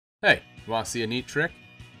Hey, you want to see a neat trick?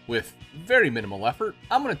 With very minimal effort,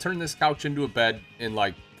 I'm going to turn this couch into a bed in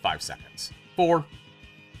like 5 seconds. 4,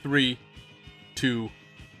 3, 2,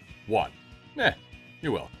 1.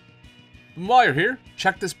 You will. And while you're here,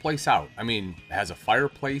 check this place out. I mean, it has a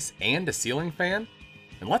fireplace and a ceiling fan.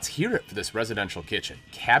 And let's hear it for this residential kitchen.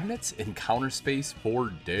 Cabinets and counter space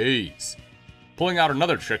for days. Pulling out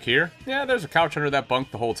another trick here. Yeah, there's a couch under that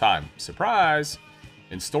bunk the whole time. Surprise!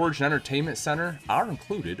 And storage and entertainment center are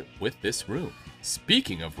included with this room.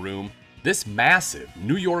 Speaking of room, this massive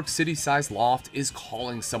New York City-sized loft is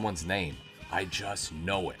calling someone's name. I just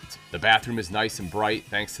know it. The bathroom is nice and bright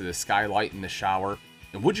thanks to the skylight in the shower.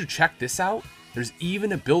 And would you check this out? There's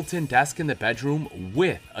even a built-in desk in the bedroom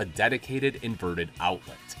with a dedicated inverted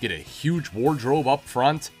outlet. Get a huge wardrobe up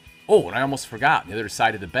front. Oh, and I almost forgot, on the other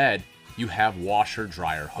side of the bed, you have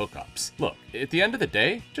washer-dryer hookups. Look, at the end of the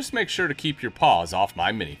day, just make sure to keep your paws off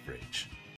my mini fridge.